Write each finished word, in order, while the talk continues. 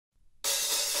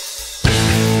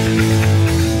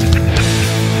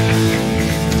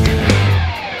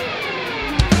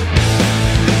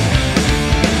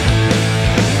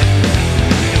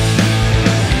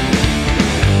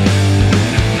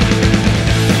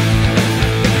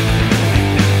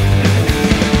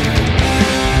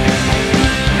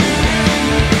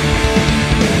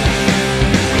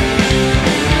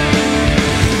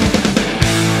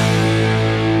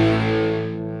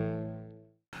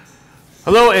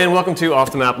Hello and welcome to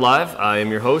Off the Map Live. I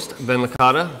am your host, Ben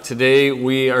Licata. Today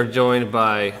we are joined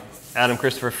by Adam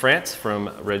Christopher France from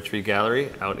Red Tree Gallery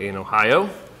out in Ohio.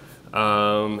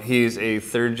 He's a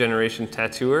third generation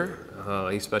tattooer.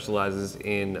 He specializes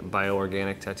in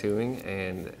bioorganic tattooing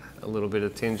and a little bit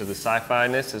of tinge of the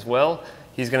sci-fi-ness as well.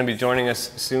 He's going to be joining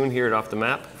us soon here at Off the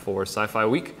Map for Sci-Fi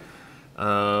Week.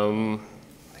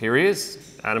 Here he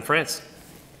is, Adam France.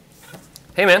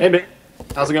 Hey man. Hey Ben,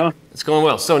 how's it going? It's going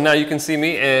well. So now you can see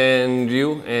me and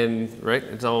you, and right,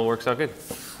 it all works out good.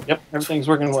 Yep, everything's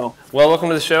working well. Well, welcome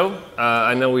to the show.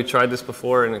 I know we tried this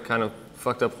before and it kind of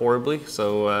fucked up horribly,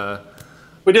 so...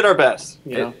 we did our best,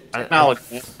 you know,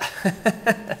 technology.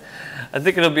 I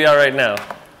think it'll be all right now.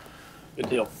 Good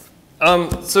deal.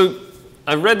 So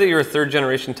I read that you're a third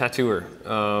generation tattooer.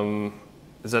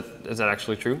 Is that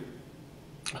actually true?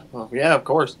 Well, yeah, of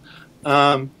course.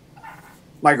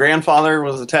 My grandfather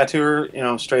was a tattooer, you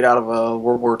know, straight out of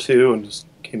World War II, and just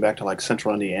came back to like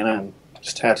central Indiana and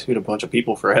just tattooed a bunch of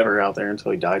people forever out there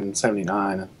until he died in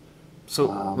 '79. So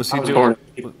was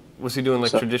he doing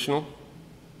like traditional?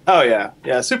 Oh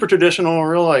yeah, super traditional,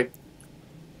 real like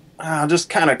just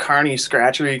kind of carny,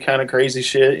 scratchery, kind of crazy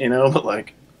shit, you know. But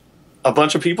like a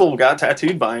bunch of people got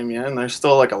tattooed by him, yeah, and there's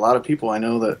still like a lot of people I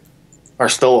know that are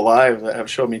still alive that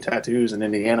have showed me tattoos in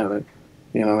Indiana that,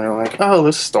 you know, they're like, oh,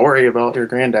 this story about your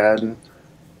granddad. And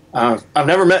I've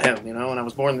never met him, you know, and I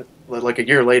was born like a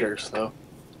year later. So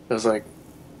it was like,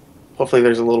 hopefully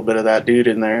there's a little bit of that dude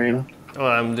in there, you know.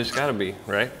 Well, there's got to be,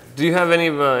 right? Do you have any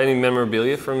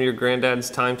memorabilia from your granddad's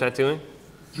time tattooing?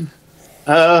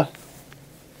 Like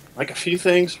a few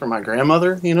things from my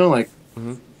grandmother, you know, like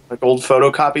old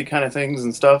photocopy kind of things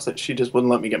and stuff that she just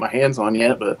wouldn't let me get my hands on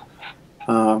yet, but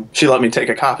she let me take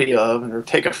a copy of or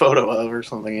take a photo of or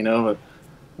something, you know. But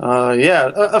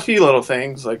yeah, a few little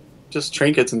things, like just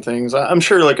trinkets and things. I'm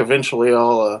sure like eventually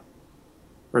I'll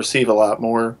receive a lot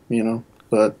more, you know,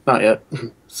 but not yet.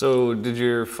 So did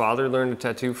your father learn to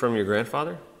tattoo from your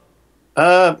grandfather?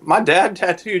 My dad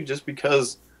tattooed just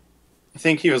because I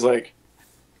think he was like,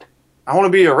 I want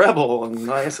to be a rebel. And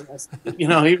you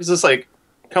know, he was just like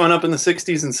coming up in the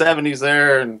 60s and 70s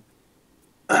there, and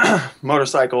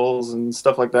motorcycles and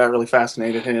stuff like that really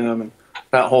fascinated him, and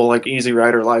that whole like easy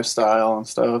rider lifestyle and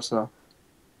stuff. So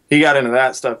he got into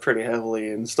that stuff pretty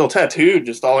heavily, and still tattooed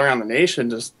just all around the nation.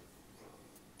 Just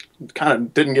kind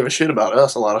of didn't give a shit about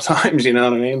us a lot of times, you know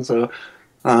what I mean? So,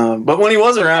 but when he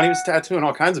was around, he was tattooing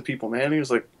all kinds of people, man. He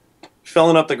was like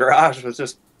filling up the garage with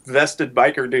just vested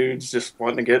biker dudes just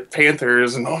wanting to get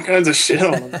Panthers and all kinds of shit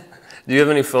on them. Do you have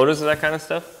any photos of that kind of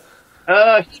stuff?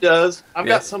 He does. I've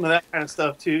got some of that kind of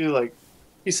stuff too. Like,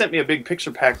 he sent me a big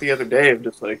picture pack the other day of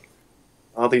just like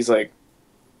all these like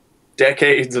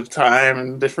decades of time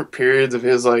and different periods of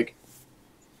his like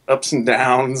ups and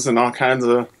downs and all kinds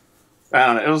of. I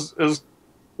don't know. It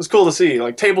was cool to see,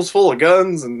 like tables full of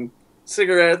guns and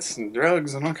cigarettes and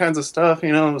drugs and all kinds of stuff.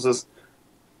 You know, it was just,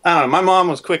 I don't know. My mom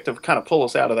was quick to kind of pull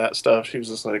us out of that stuff. She was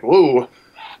just like, "Whoa,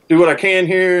 do what I can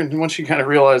here." And once she kind of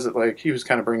realized that, like, he was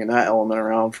kind of bringing that element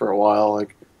around for a while,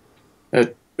 like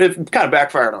it kind of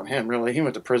backfired on him. Really, he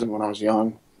went to prison when I was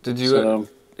young. Did you, so,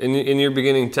 in your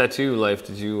beginning tattoo life,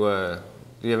 do you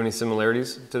have any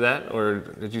similarities to that, or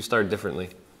did you start differently?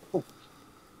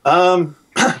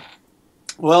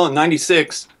 Well, in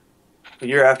 '96, a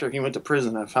year after he went to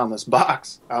prison, I found this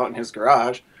box out in his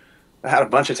garage. I had a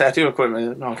bunch of tattoo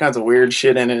equipment and all kinds of weird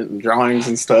shit in it and drawings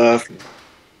and stuff. And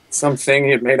something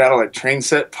he had made out of like train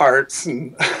set parts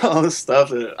and all this stuff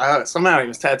that somehow he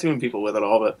was tattooing people with it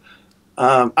all. But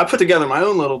I put together my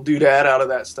own little doodad out of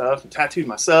that stuff and tattooed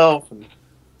myself and a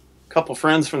couple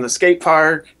friends from the skate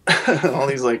park. All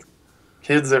these like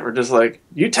kids that were just like,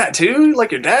 "You tattoo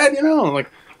like your dad," you know? And,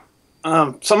 like,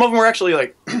 some of them were actually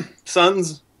like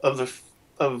sons of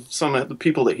some of the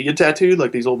people that he had tattooed,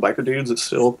 like these old biker dudes that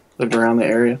still lived around the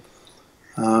area.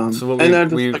 So what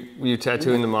were you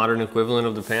tattooing the modern equivalent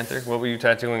of the Panther? What were you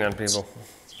tattooing on people?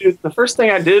 Dude, the first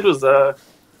thing I did was a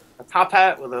top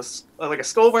hat with a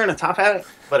skull wearing a top hat,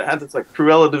 but it had this like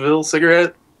Cruella de Vil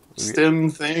cigarette stem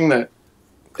thing that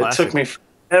it took me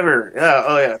forever. Yeah,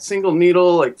 oh yeah, single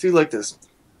needle, like through like this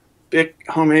big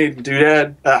homemade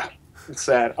doodad. It's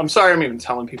sad. I'm sorry I'm even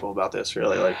telling people about this,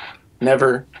 really. Like,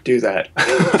 never do that.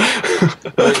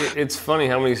 It's funny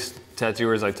how many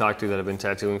tattooers I talk to that have been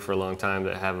tattooing for a long time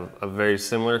that have a very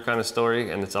similar kind of story,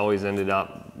 and it's always ended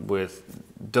up with,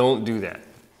 don't do that.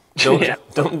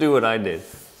 Don't do what I did.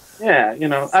 Yeah, you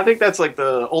know, I think that's like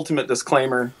the ultimate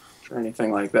disclaimer for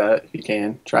anything like that. You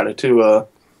can try to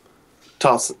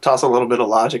toss a little bit of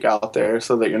logic out there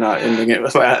so that you're not ending it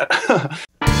with that.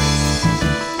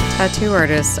 tattoo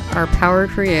artists are power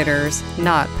creators,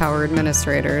 not power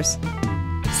administrators.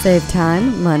 Save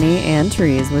time, money, and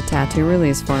trees with Tattoo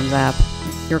Release Forms app.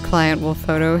 Your client will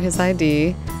photo his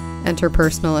ID, enter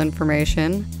personal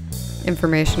information,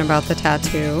 information about the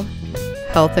tattoo,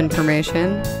 health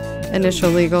information,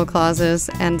 initial legal clauses,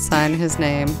 and sign his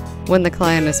name. When the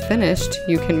client is finished,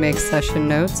 you can make session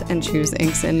notes and choose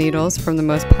inks and needles from the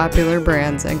most popular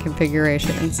brands and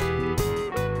configurations.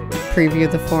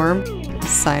 Preview the form,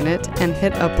 sign it, and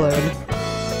hit upload.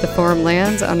 The form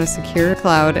lands on a secure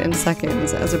cloud in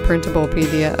seconds as a printable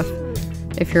PDF.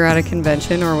 If you're at a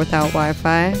convention or without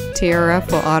Wi-Fi,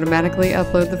 TRF will automatically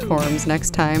upload the forms next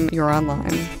time you're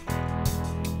online.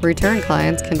 Return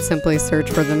clients can simply search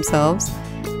for themselves,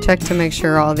 check to make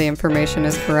sure all the information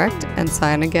is correct, and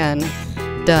sign again.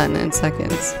 Done in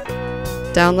seconds.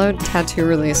 Download Tattoo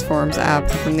Release Forms app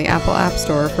from the Apple App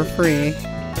Store for free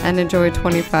and enjoy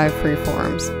 25 free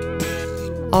forms.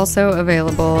 Also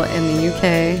available in the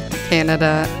UK,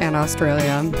 Canada, and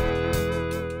Australia.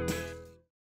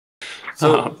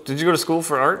 So, did you go to school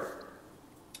for art?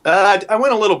 I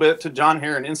went a little bit to John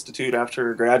Herron Institute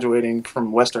after graduating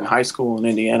from Western High School in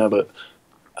Indiana, but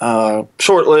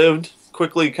short-lived.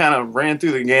 Quickly kind of ran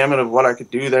through the gamut of what I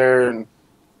could do there and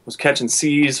was catching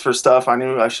C's for stuff I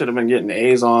knew I should have been getting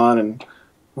A's on, and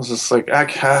was just like,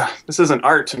 this isn't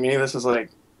art to me. This is like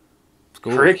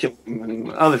curriculum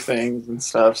and other things and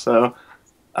stuff. So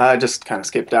I just kind of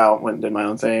skipped out, went and did my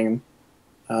own thing.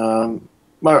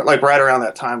 Like right around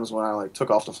that time was when I like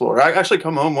took off to Florida. I actually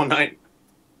come home one night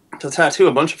to tattoo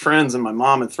a bunch of friends, and my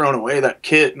mom had thrown away that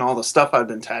kit and all the stuff I'd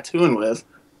been tattooing with.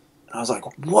 And I was like,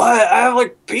 what? I have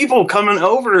like people coming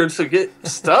over to get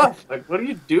stuff. Like, what are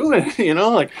you doing? You know,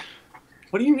 like,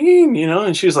 what do you mean? You know?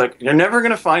 And she was like, you're never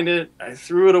going to find it. I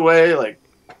threw it away like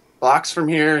blocks from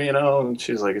here, you know, and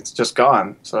she's like, it's just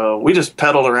gone. So we just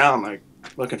pedaled around like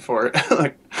looking for it.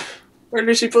 Like, where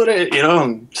did she put it? You know,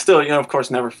 and still, you know, of course,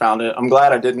 never found it. I'm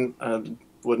glad I didn't.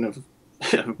 Wouldn't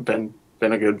have been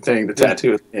a good thing to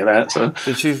tattoo with any of that. So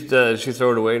did she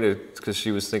throw it away because she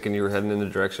was thinking you were heading in the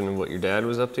direction of what your dad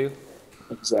was up to?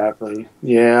 Exactly.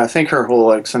 Yeah, I think her whole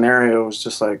like scenario was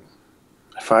just like,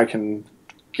 if I can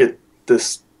get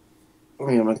this,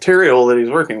 you know, material that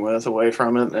he's working with away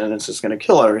from it, then it's just going to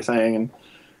kill everything.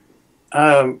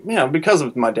 And you know, because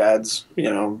of my dad's,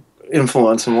 you know,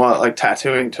 influence and what like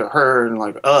tattooing to her and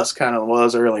like us kind of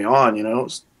was early on, you know, it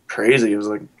was crazy. It was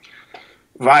like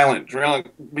violent, drilling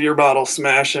beer bottle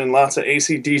smashing, lots of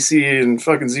AC/DC and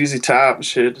fucking ZZ Top and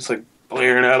shit, just like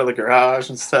blaring out of the garage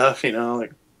and stuff, you know,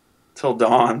 like till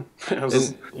dawn.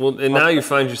 And now you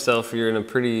find yourself, you're in a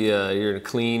pretty, you're in a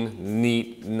clean,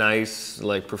 neat, nice,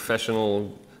 like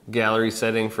professional gallery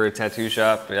setting for a tattoo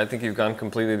shop. I think you've gone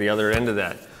completely the other end of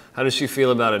that. How does she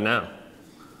feel about it now?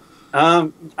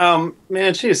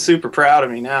 Man, she is super proud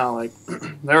of me now. Like,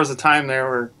 there was a time there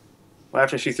where,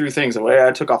 after she threw things away,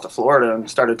 I took off to Florida and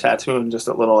started tattooing just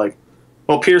a little, like,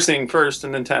 well, piercing first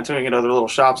and then tattooing at other little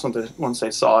shops once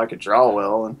they saw I could draw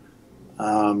well. And,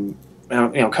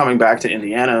 you know, coming back to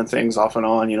Indiana and things off and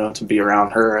on, you know, to be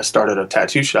around her, I started a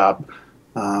tattoo shop,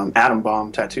 Atom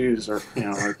Bomb Tattoos, or, you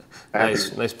know, like,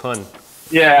 nice pun.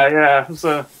 Yeah,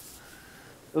 it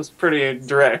was pretty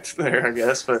direct there, I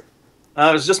guess, but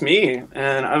it was just me,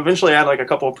 and I eventually had like a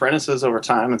couple apprentices over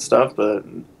time and stuff, but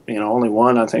you know, only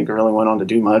one I think really went on to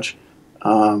do much.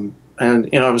 And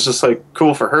you know, it was just like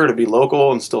cool for her to be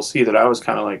local and still see that I was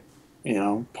kind of like, you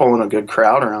know, pulling a good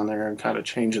crowd around there and kind of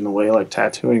changing the way like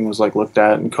tattooing was like looked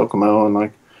at in Kokomo, and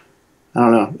like, I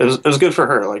don't know, it was good for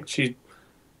her. Like she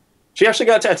actually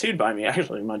got tattooed by me.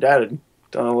 Actually, my dad had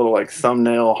done a little like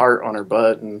thumbnail heart on her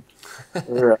butt, and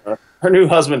her new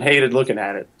husband hated looking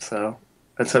at it, so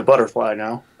it's a butterfly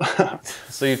now.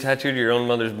 So you tattooed your own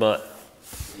mother's butt?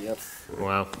 Yep.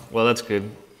 Wow. Well, that's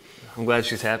good. I'm glad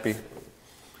she's happy.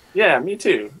 Yeah, me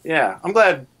too. Yeah, I'm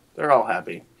glad they're all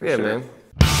happy. Yeah, sure. man.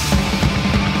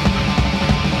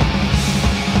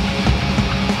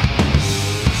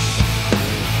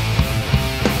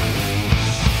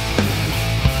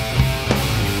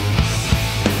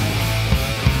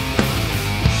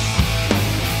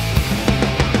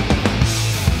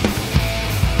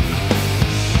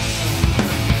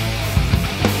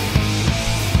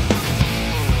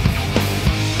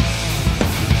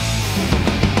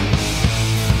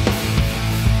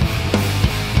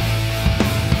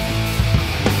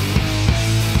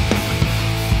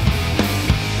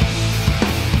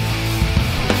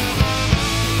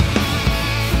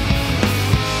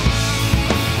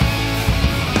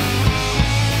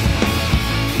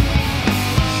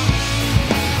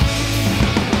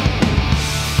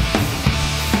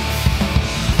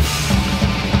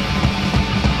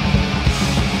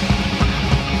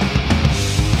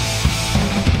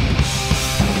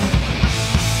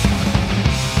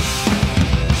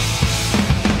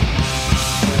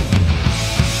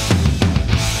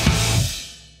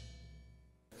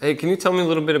 Hey, can you tell me a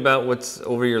little bit about what's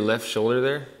over your left shoulder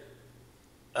there?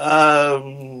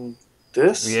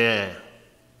 This? Yeah.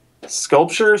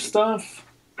 Sculpture stuff.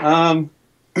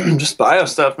 Just bio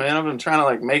stuff, man. I've been trying to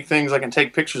like make things I can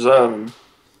take pictures of and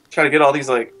try to get all these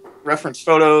like reference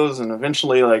photos and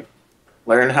eventually like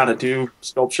learn how to do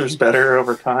sculptures better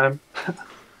over time.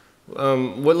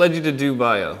 What led you to do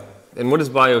bio? And what is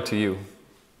bio to you?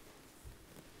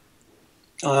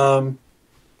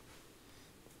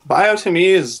 Bio to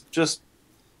me is just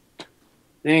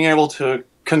being able to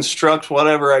construct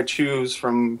whatever I choose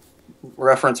from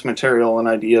reference material and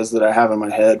ideas that I have in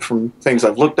my head from things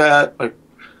I've looked at, like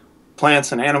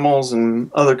plants and animals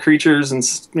and other creatures and,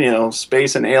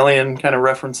 space and alien kind of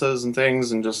references and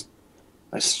things, and just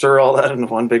I stir all that into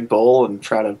one big bowl and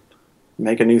try to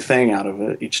make a new thing out of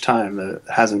it each time that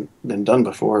hasn't been done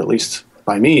before, at least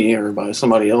by me or by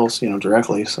somebody else,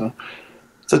 directly. So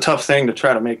it's a tough thing to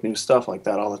try to make new stuff like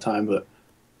that all the time, but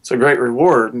it's a great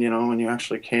reward, when you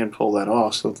actually can pull that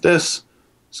off. So this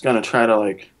is going to try to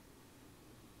like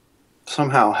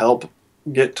somehow help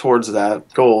get towards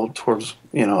that goal, towards,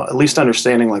 at least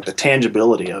understanding like the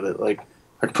tangibility of it. Like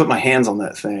I can put my hands on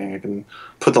that thing. I can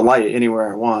put the light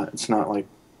anywhere I want. It's not like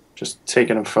just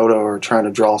taking a photo or trying to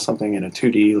draw something in a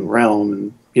 2D realm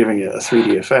and giving it a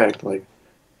 3D effect. Like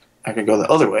I could go the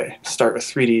other way, start with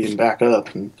 3D and back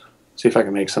up and see if I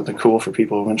can make something cool for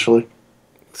people eventually.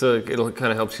 So it'll kind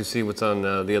of helps you see what's on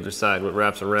the other side, what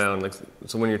wraps around. Like,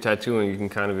 so when you're tattooing, you can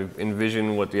kind of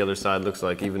envision what the other side looks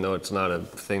like, even though it's not a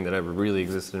thing that ever really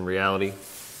existed in reality.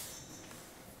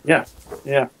 Yeah,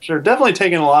 sure. Definitely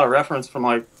taking a lot of reference from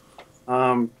like,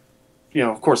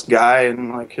 of course, Guy and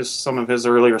like some of his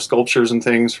earlier sculptures and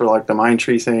things for like the Mind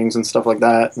Tree things and stuff like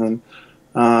that. And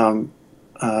then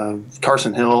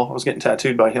Carson Hill, I was getting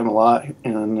tattooed by him a lot,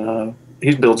 and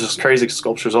he builds just crazy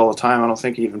sculptures all the time. I don't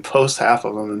think he even posts half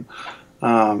of them.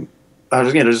 And I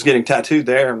was just getting tattooed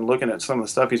there and looking at some of the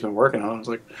stuff he's been working on. I was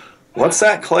like, "What's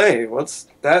that clay? What's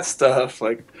that stuff?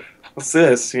 Like, what's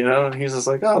this?" And he's just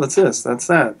like, "Oh, that's this, that's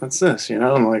that, that's this."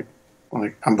 I'm like,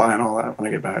 I'm buying all that when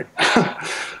I get back.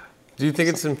 Do you think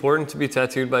it's important to be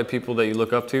tattooed by people that you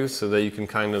look up to so that you can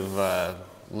kind of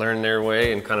learn their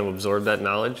way and kind of absorb that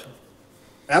knowledge?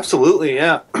 Absolutely,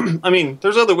 yeah. I mean,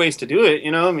 there's other ways to do it,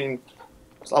 I mean,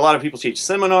 a lot of people teach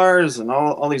seminars and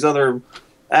all these other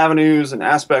avenues and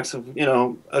aspects of,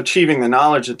 achieving the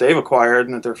knowledge that they've acquired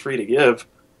and that they're free to give.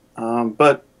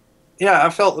 But, yeah,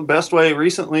 I felt the best way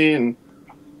recently, and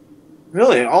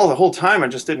really the whole time I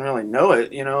just didn't really know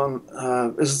it,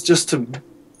 is just to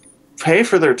pay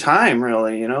for their time,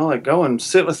 really, like go and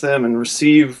sit with them and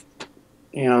receive,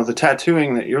 the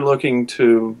tattooing that you're looking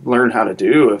to learn how to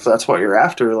do, if that's what you're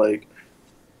after. Like,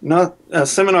 not a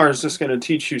seminar is just going to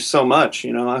teach you so much,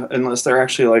 unless they're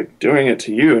actually like doing it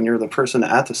to you and you're the person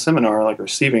at the seminar, like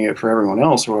receiving it for everyone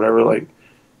else or whatever. Like,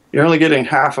 you're only getting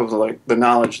half of the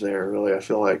knowledge there. Really, I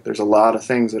feel like there's a lot of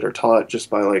things that are taught just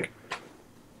by like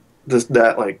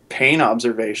that like pain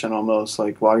observation, almost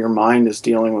like while your mind is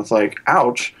dealing with like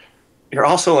ouch, you're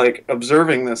also like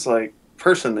observing this like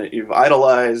person that you've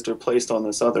idolized or placed on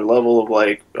this other level of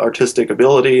like artistic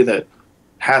ability that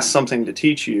has something to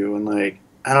teach you. And like,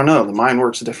 I don't know, the mind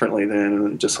works differently then,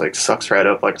 and it just like sucks right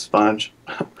up like a sponge.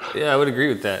 Yeah, I would agree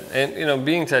with that. And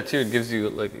being tattooed gives you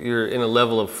like, you're in a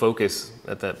level of focus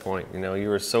at that point.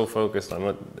 You are so focused on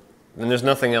what, and there's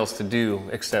nothing else to do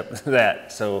except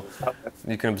that. So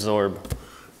you can absorb.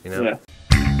 Yeah.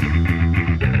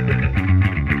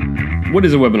 What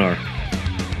is a webinar?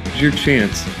 It's your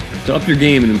chance to up your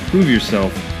game and improve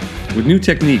yourself with new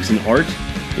techniques in art,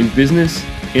 in business,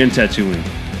 and tattooing.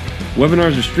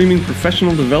 Webinars are streaming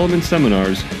professional development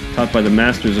seminars taught by the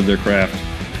masters of their craft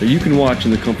that you can watch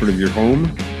in the comfort of your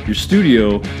home, your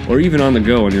studio, or even on the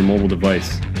go on your mobile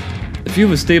device. If you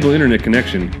have a stable internet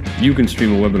connection, you can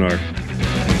stream a webinar.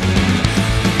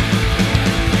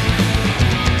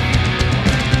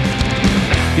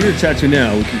 Here at Tattoo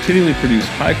Now, we continually produce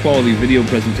high-quality video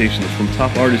presentations from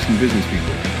top artists and business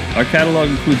people. Our catalog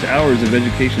includes hours of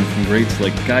education from greats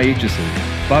like Guy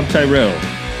Aitchison, Bob Tyrell,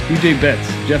 BJ Betts,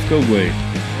 Jeff Gogway,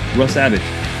 Russ Abbott,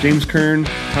 James Kern,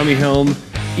 Tommy Helm,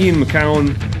 Ian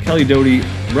McCowan, Kelly Doty,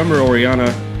 Remmer Oriana,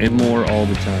 and more all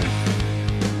the time.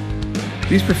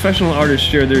 These professional artists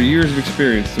share their years of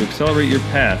experience to accelerate your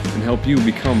path and help you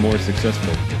become more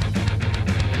successful.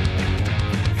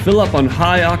 Fill up on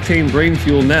high-octane brain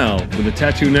fuel now with a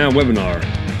Tattoo Now webinar.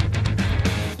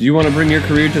 Do you want to bring your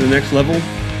career to the next level?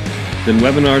 Then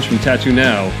webinars from Tattoo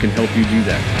Now can help you do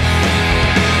that.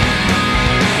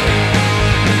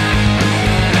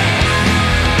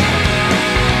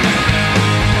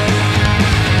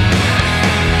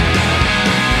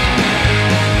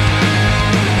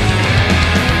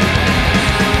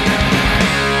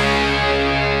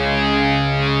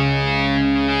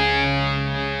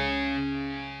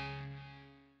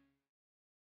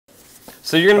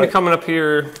 So you're going to be coming up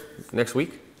here next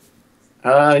week?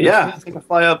 Yeah, I think I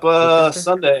fly up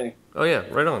Sunday. Oh yeah,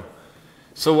 right on.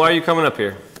 So why are you coming up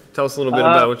here? Tell us a little bit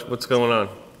about what's going on.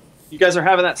 You guys are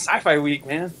having that sci-fi week,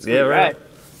 man. It's Yeah, right.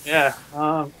 Yeah.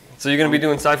 So you're going to be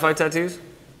doing sci-fi tattoos?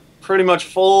 Pretty much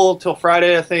full till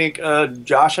Friday. I think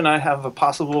Josh and I have a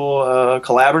possible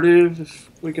collaborative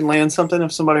if we can land something,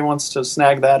 if somebody wants to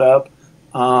snag that up.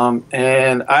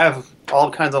 And I have all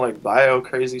kinds of like bio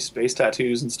crazy space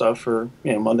tattoos and stuff for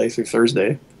Monday through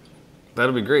Thursday.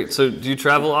 That'll be great. So do you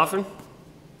travel often?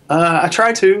 I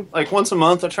try to, like once a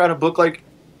month. I try to book like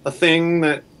a thing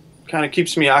that kind of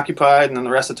keeps me occupied, and then the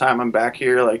rest of the time I'm back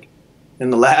here like in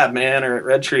the lab, man, or at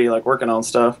Red Tree, like working on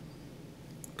stuff.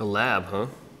 The lab, huh?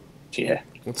 Yeah.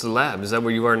 What's the lab? Is that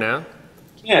where you are now?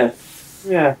 Yeah.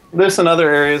 There's some other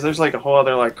areas. There's like a whole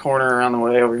other like corner around the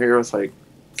way over here with like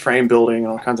frame building and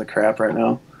all kinds of crap right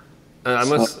now. I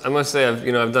must say I've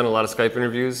done a lot of Skype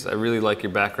interviews. I really like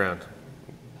your background.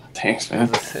 Thanks, man.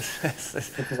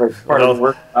 Like part of the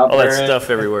work out all there, that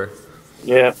stuff everywhere.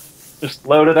 Yeah, just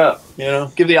load it up.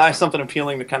 Give the eye something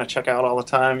appealing to kind of check out all the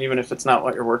time, even if it's not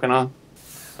what you're working on.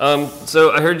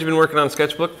 So I heard you've been working on a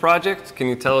sketchbook project. Can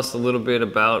you tell us a little bit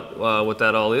about what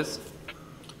that all is?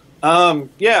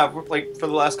 Yeah, like for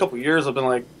the last couple of years, I've been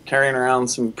like carrying around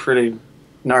some pretty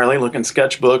gnarly looking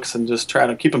sketchbooks and just trying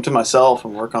to keep them to myself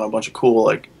and work on a bunch of cool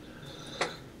like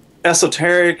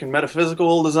esoteric and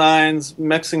metaphysical designs,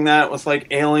 mixing that with like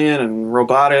alien and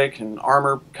robotic and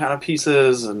armor kind of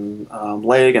pieces and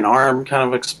leg and arm kind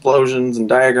of explosions and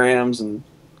diagrams and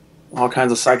all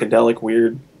kinds of psychedelic,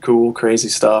 weird, cool, crazy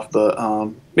stuff. But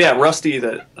yeah, Rusty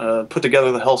that put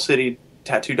together the Hell City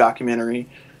tattoo documentary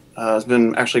has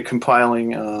been actually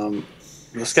compiling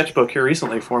the sketchbook here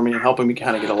recently for me and helping me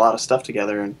kind of get a lot of stuff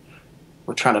together. And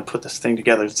we're trying to put this thing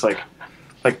together. It's like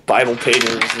Bible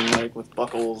pages and like with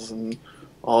buckles and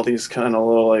all these kind of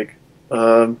little like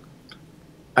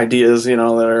ideas, that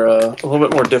are a little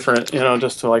bit more different,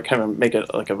 just to like kind of make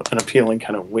it like an appealing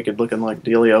kind of wicked looking like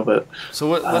dealio. But so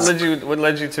what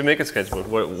led you to make a sketchbook?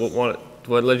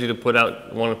 What led you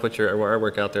to want to put your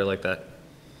artwork out there like that?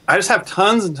 I just have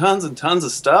tons and tons and tons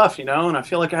of stuff, and I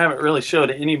feel like I haven't really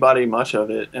showed anybody much of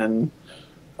it, and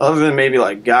other than maybe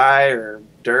like Guy or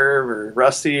Derv or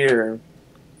Rusty or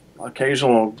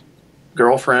occasional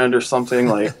girlfriend or something,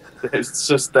 like it's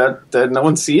just that no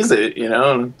one sees it,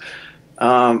 And,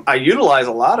 I utilize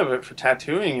a lot of it for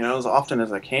tattooing, as often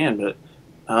as I can, but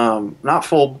not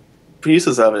full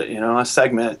pieces of it. I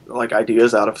segment like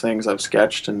ideas out of things I've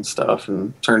sketched and stuff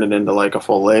and turn it into like a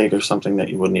full leg or something that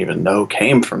you wouldn't even know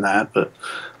came from that. But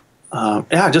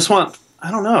yeah, I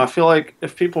don't know, I feel like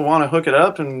if people want to hook it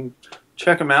up and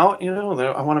check them out,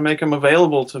 I want to make them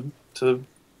available to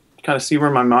kind of see where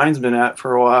my mind's been at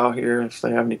for a while here, if they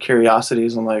have any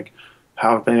curiosities on like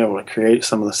how I've been able to create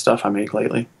some of the stuff I make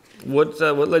lately. What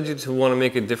led you to want to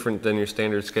make it different than your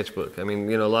standard sketchbook? I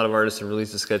mean, a lot of artists have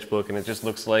released a sketchbook and it just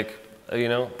looks like,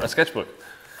 a sketchbook.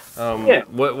 Yeah.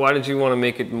 Why did you want to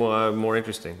make it more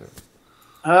interesting?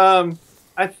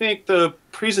 I think the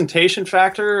presentation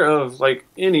factor of like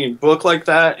any book like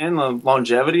that and the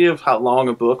longevity of how long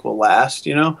a book will last,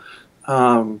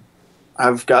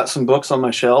 I've got some books on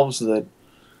my shelves that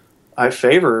I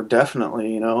favor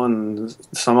definitely, and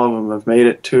some of them have made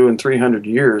it 200 and 300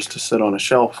 years to sit on a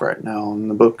shelf right now. And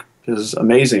the book is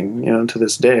amazing, to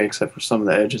this day, except for some of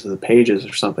the edges of the pages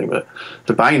or something. But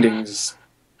the bindings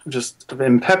just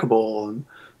impeccable, and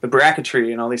the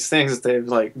bracketry and all these things that they've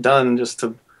like done just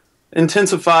to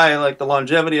intensify like the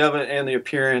longevity of it and the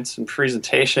appearance and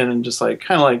presentation and just like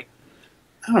kind of like,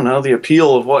 I don't know, the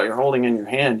appeal of what you're holding in your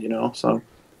hand, So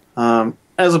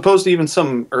as opposed to even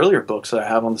some earlier books that I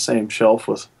have on the same shelf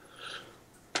with,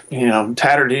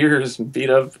 tattered ears and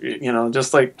beat up,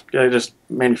 just like just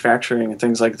manufacturing and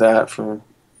things like that for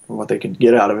what they could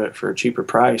get out of it for a cheaper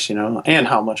price, and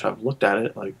how much I've looked at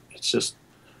it. Like, it's just,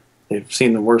 they've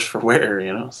seen the worst for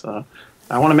wear, So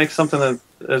I want to make something that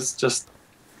is just,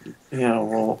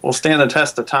 will stand the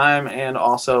test of time and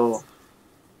also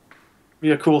be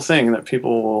a cool thing that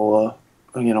people will,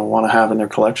 want to have in their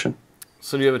collection.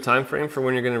 So do you have a time frame for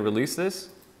when you're going to release this?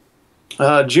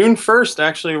 June 1st,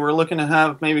 actually, we're looking to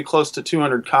have maybe close to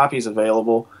 200 copies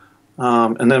available.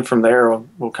 And then from there,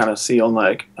 we'll kind of see on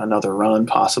like another run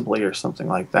possibly or something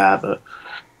like that. But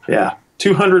yeah,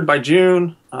 200 by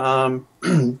June.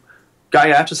 Guy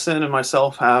Atchison and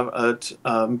myself have a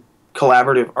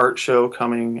collaborative art show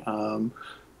coming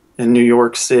in New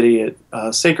York City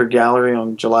at Sacred Gallery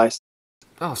on July 6th.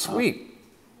 Oh, sweet.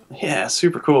 Yeah,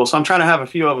 super cool. So I'm trying to have a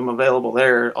few of them available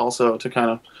there also to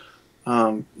kind of,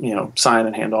 sign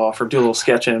and hand off or do a little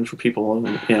sketch in for people,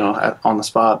 on the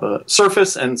spot. But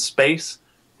Surface and Space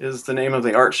is the name of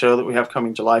the art show that we have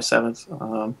coming July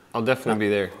 7th. I'll definitely be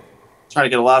there. Trying to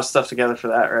get a lot of stuff together for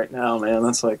that right now, man.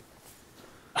 That's like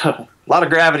a lot of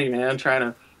gravity, man. Trying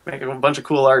to make a bunch of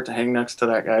cool art to hang next to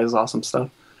that guy's awesome stuff.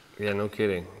 Yeah, no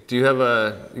kidding. Do you have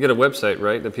you got a website,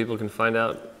 right, that people can find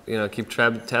out, keep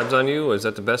tabs on you? Is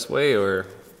that the best way, or?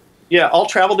 Yeah, all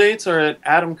travel dates are at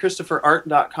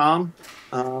adamchristopherart.com.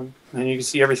 And you can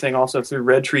see everything also through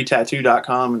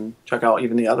redtreetattoo.com and check out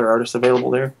even the other artists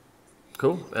available there.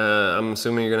 Cool. I'm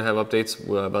assuming you're going to have updates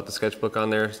about the sketchbook on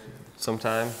there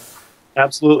sometime?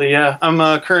 Absolutely, yeah.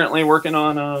 I'm currently working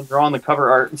on drawing the cover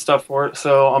art and stuff for it.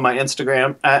 So on my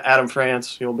Instagram, at Adam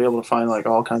France, you'll be able to find like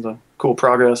all kinds of cool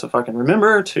progress if I can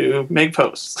remember to make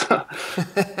posts.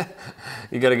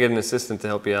 You got to get an assistant to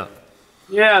help you out.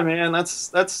 Yeah, man,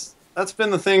 that's been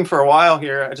the thing for a while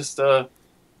here. I just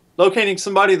locating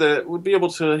somebody that would be able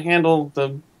to handle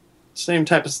the same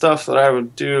type of stuff that I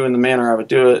would do in the manner I would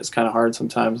do it is kind of hard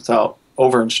sometimes without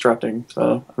over instructing.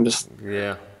 So I'm just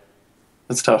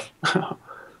it's tough.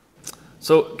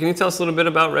 So can you tell us a little bit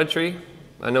about Red Tree?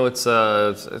 I know it's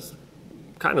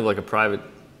kind of like a private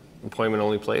appointment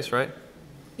only place, right?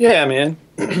 Yeah, man.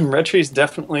 Red Tree's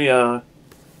definitely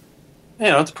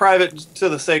it's private to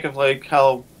the sake of like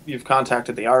how you've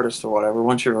contacted the artist or whatever.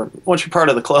 Once you're part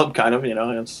of the club, kind of,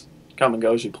 it's come and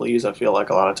go as you please. I feel like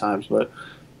a lot of times, but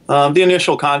the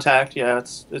initial contact,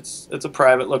 it's a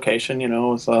private location,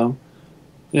 with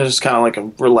just kind of like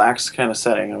a relaxed kind of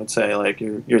setting. I would say like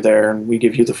you're there and we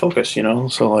give you the focus,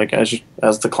 So like as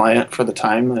the client for the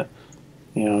time that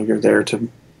you're there to.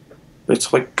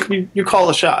 It's like you call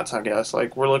the shots, I guess.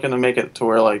 Like we're looking to make it to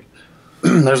where like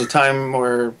there's a time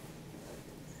where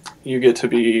you get to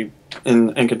be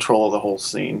in control of the whole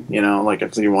scene, like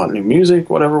if you want new music,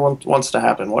 whatever wants to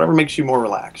happen, whatever makes you more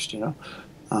relaxed,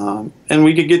 and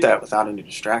we could get that without any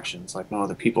distractions, like no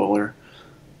other people are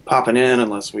popping in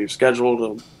unless we've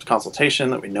scheduled a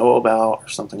consultation that we know about or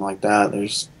something like that.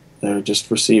 They're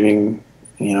just receiving,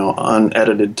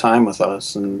 unedited time with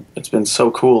us, and it's been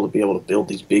so cool to be able to build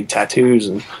these big tattoos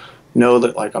and know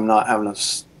that like I'm not having to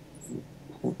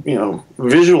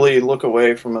visually look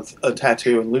away from a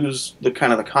tattoo and lose the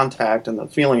kind of the contact and the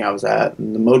feeling I was at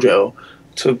and the mojo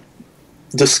to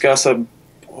discuss a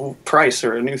price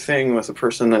or a new thing with a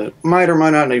person that might or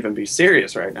might not even be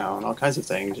serious right now and all kinds of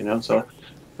things, So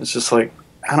it's just like,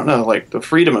 I don't know, like the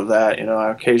freedom of that,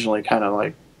 I occasionally kind of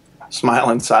like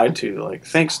smile inside too, like,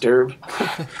 thanks, Derb.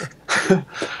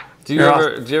 Do you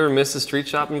ever miss the street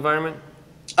shop environment?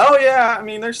 Oh yeah, I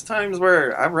mean, there's times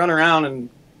where I run around and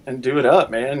do it up,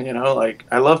 man. Like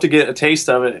I love to get a taste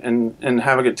of it and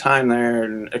have a good time there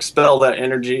and expel that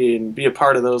energy and be a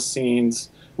part of those scenes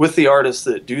with the artists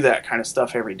that do that kind of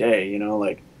stuff every day.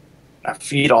 Like I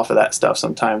feed off of that stuff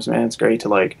sometimes, man. It's great to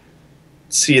like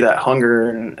see that hunger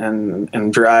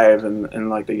and drive and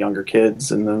like the younger kids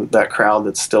and that crowd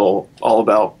that's still all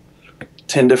about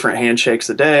 10 different handshakes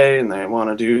a day and they want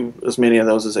to do as many of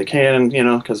those as they can,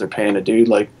 because they're paying a dude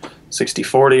like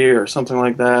 60-40 or something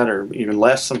like that, or even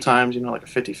less sometimes, like a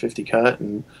 50-50 cut,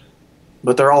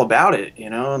 but they're all about it,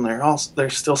 and they're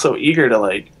still so eager to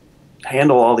like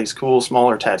handle all these cool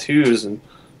smaller tattoos. And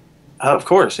of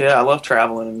course, I love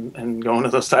traveling and going to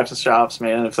those types of shops,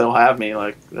 man. If they'll have me,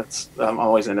 like I'm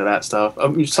always into that stuff.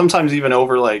 Sometimes even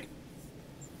over like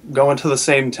going to the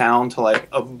same town to like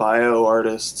a bio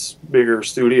artist's bigger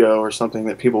studio or something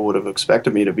that people would have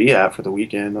expected me to be at for the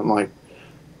weekend. I'm like,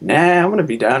 nah, I'm gonna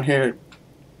be down here,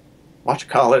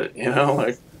 whatchamacallit,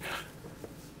 like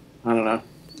I don't know.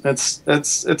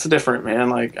 It's different, man.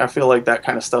 Like I feel like that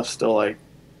kind of stuff's still like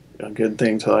a good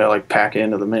thing to like pack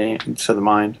into the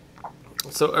mind.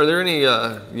 So are there any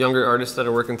younger artists that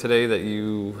are working today that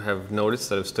you have noticed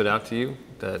that have stood out to you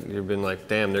that you've been like,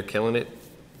 damn, they're killing it?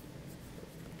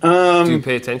 Do you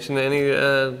pay attention to any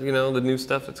the new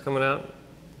stuff that's coming out?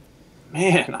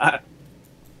 Man, I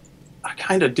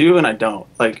kind of do and I don't.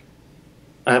 Like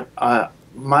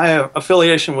my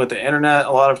affiliation with the internet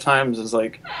a lot of times is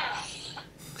like,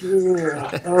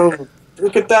 oh,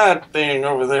 look at that thing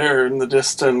over there in the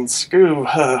distance. Ooh,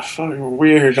 fucking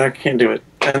weird. I can't do it.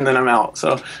 And then I'm out.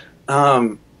 So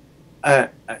a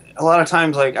lot of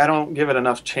times, like, I don't give it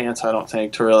enough chance, I don't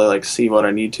think, to really, like, see what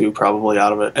I need to probably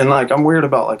out of it. And, like, I'm weird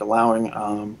about, like,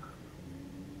 allowing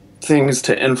things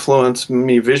to influence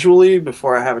me visually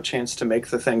before I have a chance to make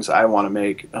the things I want to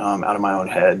make out of my own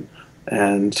head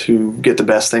and to get the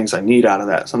best things I need out of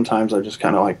that. Sometimes I just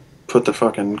kind of, like, put the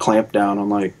fucking clamp down on,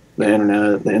 like, the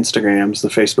internet, the Instagrams, the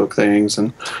Facebook things,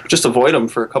 and just avoid them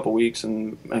for a couple weeks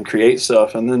and create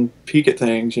stuff and then peek at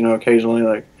things, occasionally,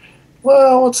 like,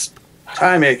 well, what's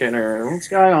time making or what's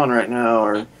going on right now,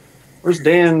 or where's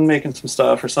Dan making some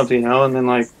stuff or something, you know, and then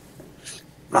like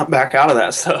not back out of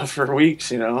that stuff for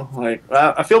weeks, you know. Like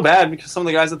I feel bad because some of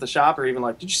the guys at the shop are even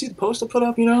like, did you see the post I put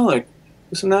up, you know, like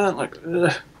this and that, like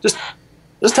just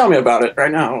tell me about it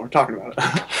right now. We're talking about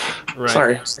it. Right.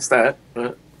 Sorry, it's that,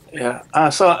 but yeah.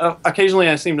 So occasionally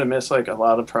I seem to miss like a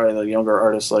lot of probably the younger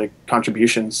artists like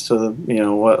contributions to the, you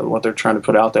know, what they're trying to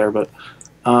put out there, but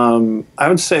I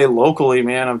would say locally,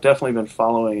 man, I've definitely been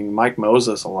following Mike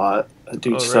Moses a lot. That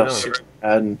dude stuff super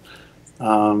bad, and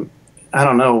I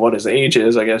don't know what his age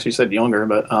is. I guess you said younger,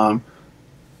 but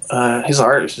his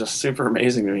art is just super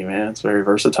amazing to me, man. It's very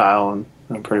versatile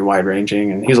and pretty wide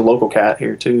ranging, and he's a local cat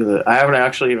here too that I haven't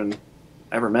actually even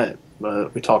ever met,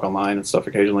 but we talk online and stuff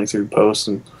occasionally through posts,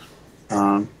 and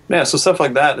yeah, so stuff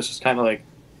like that. It's just kind of like,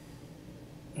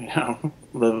 you know,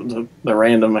 the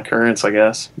random occurrence, I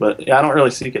guess. But yeah, I don't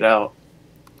really seek it out.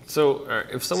 So,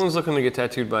 if someone's looking to get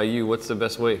tattooed by you, what's the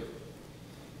best way?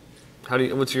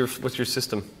 What's your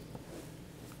system?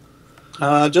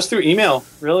 Just through email,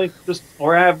 really.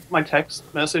 Or I have my text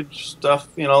message stuff,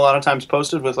 you know, a lot of times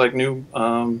posted with like new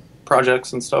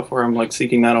projects and stuff where I'm like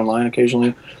seeking that online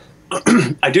occasionally.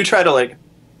 I do try to like,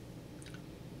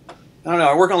 I don't know,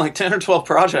 I work on like 10 or 12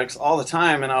 projects all the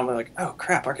time, and I'm like, oh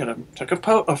crap, I could have took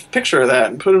a picture of that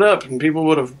and put it up, and people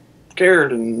would have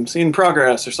cared and seen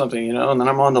progress or something, you know, and then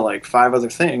I'm on to like 5 other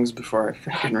things before I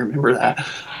freaking remember that.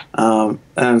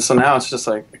 And so now it's just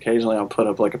like occasionally I'll put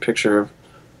up like a picture of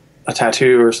a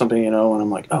tattoo or something, you know, and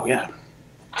I'm like, oh yeah,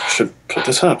 I should put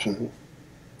this up and,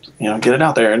 you know, get it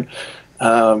out there.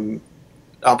 And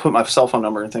I'll put my cell phone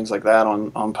number and things like that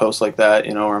on posts like that,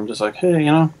 you know, where I'm just like, hey,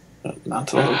 you know, not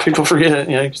to let people forget,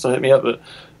 you know, you can still hit me up. But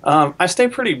I stay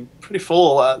pretty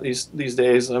full these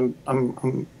days.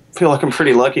 I'm feel like I'm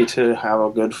pretty lucky to have a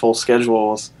good full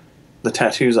schedule with the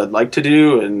tattoos I'd like to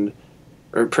do, and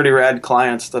or pretty rad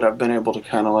clients that I've been able to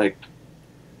kind of like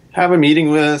have a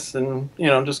meeting with, and, you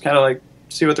know, just kind of like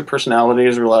see what their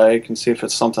personalities are like and see if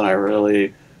it's something I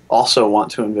really also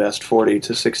want to invest 40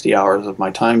 to 60 hours of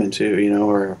my time into, you know,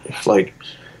 or if like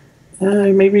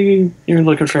maybe you're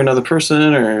looking for another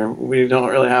person, or we don't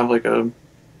really have like a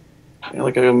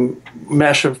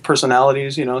mesh of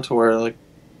personalities, you know, to where like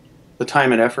the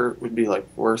time and effort would be like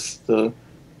worth the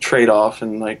trade-off,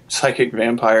 and like psychic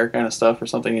vampire kind of stuff or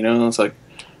something, you know. And it's like,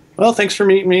 well, thanks for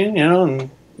meeting me, you know.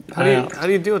 And how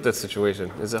do you deal with that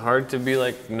situation? Is it hard to be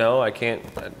like, no, I can't,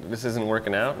 this isn't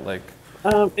working out? Like,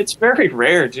 it's very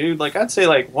rare, dude. Like I'd say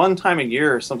like one time a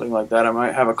year or something like that, I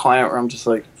might have a client where I'm just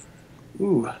like,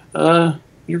 ooh,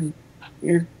 you're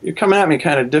coming at me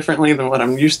kind of differently than what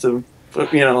I'm used to,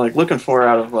 you know, like looking for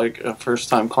out of like a first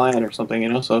time client or something, you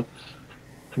know. So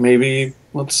maybe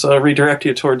let's redirect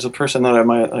you towards a person that I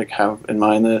might like have in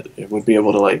mind that it would be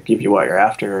able to like give you what you're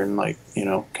after, and like, you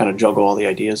know, kind of juggle all the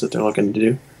ideas that they're looking to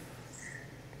do.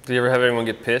 Do you ever have anyone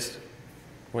get pissed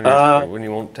when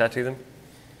you won't tattoo them?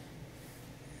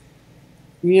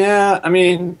 Yeah, I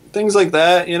mean, things like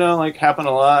that, you know, like happen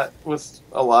a lot with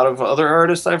a lot of other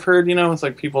artists I've heard, you know. It's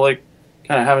like people like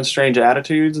kind of having strange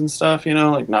attitudes and stuff, you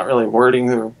know, like not really wording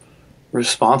their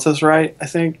responses right, I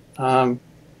think.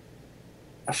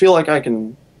 I feel like I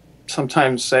can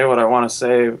sometimes say what I want to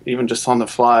say, even just on the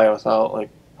fly, without like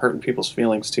hurting people's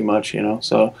feelings too much, you know.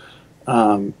 So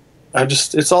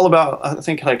it's all about, I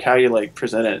think, like how you like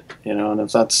present it, you know. And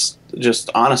if that's just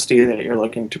honesty that you're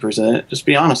looking to present, just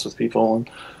be honest with people and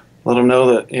let them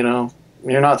know that, you know,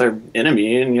 you're not their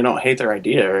enemy and you don't hate their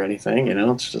idea or anything, you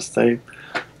know. It's just they,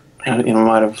 you know,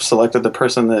 might have selected the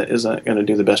person that isn't going to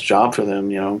do the best job for them,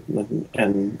 you know,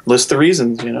 and list the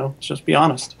reasons, you know. Just be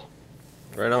honest.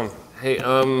 Right on. Hey,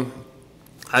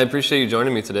 I appreciate you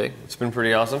joining me today. It's been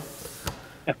pretty awesome.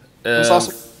 Yeah, it's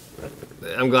awesome.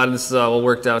 I'm glad this all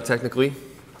worked out technically.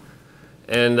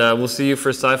 And we'll see you for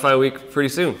Sci-Fi Week pretty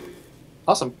soon.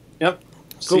 Awesome. Yep.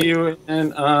 Cool. See you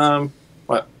in,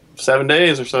 7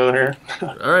 days or so here.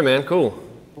 All right, man. Cool.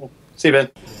 See you,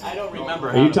 Ben. I don't remember.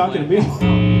 Are you talking to me?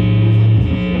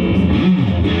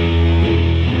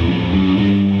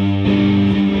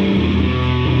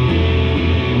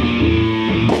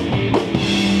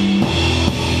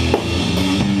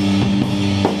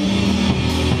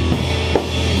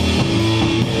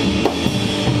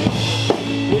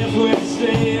 If we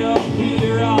stay up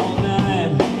here all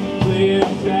night, playing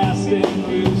fast and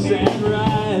loose and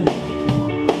ride,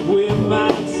 we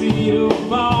might see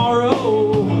tomorrow.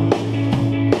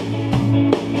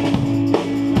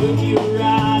 Look you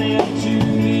right into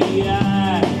the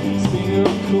eye, sing a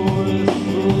chorus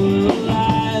full of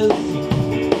lies.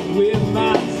 We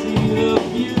might see the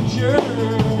future.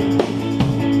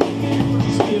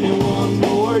 Just give me one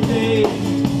more day,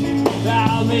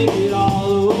 I'll make it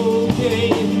all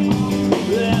okay.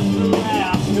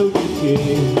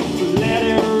 yeah.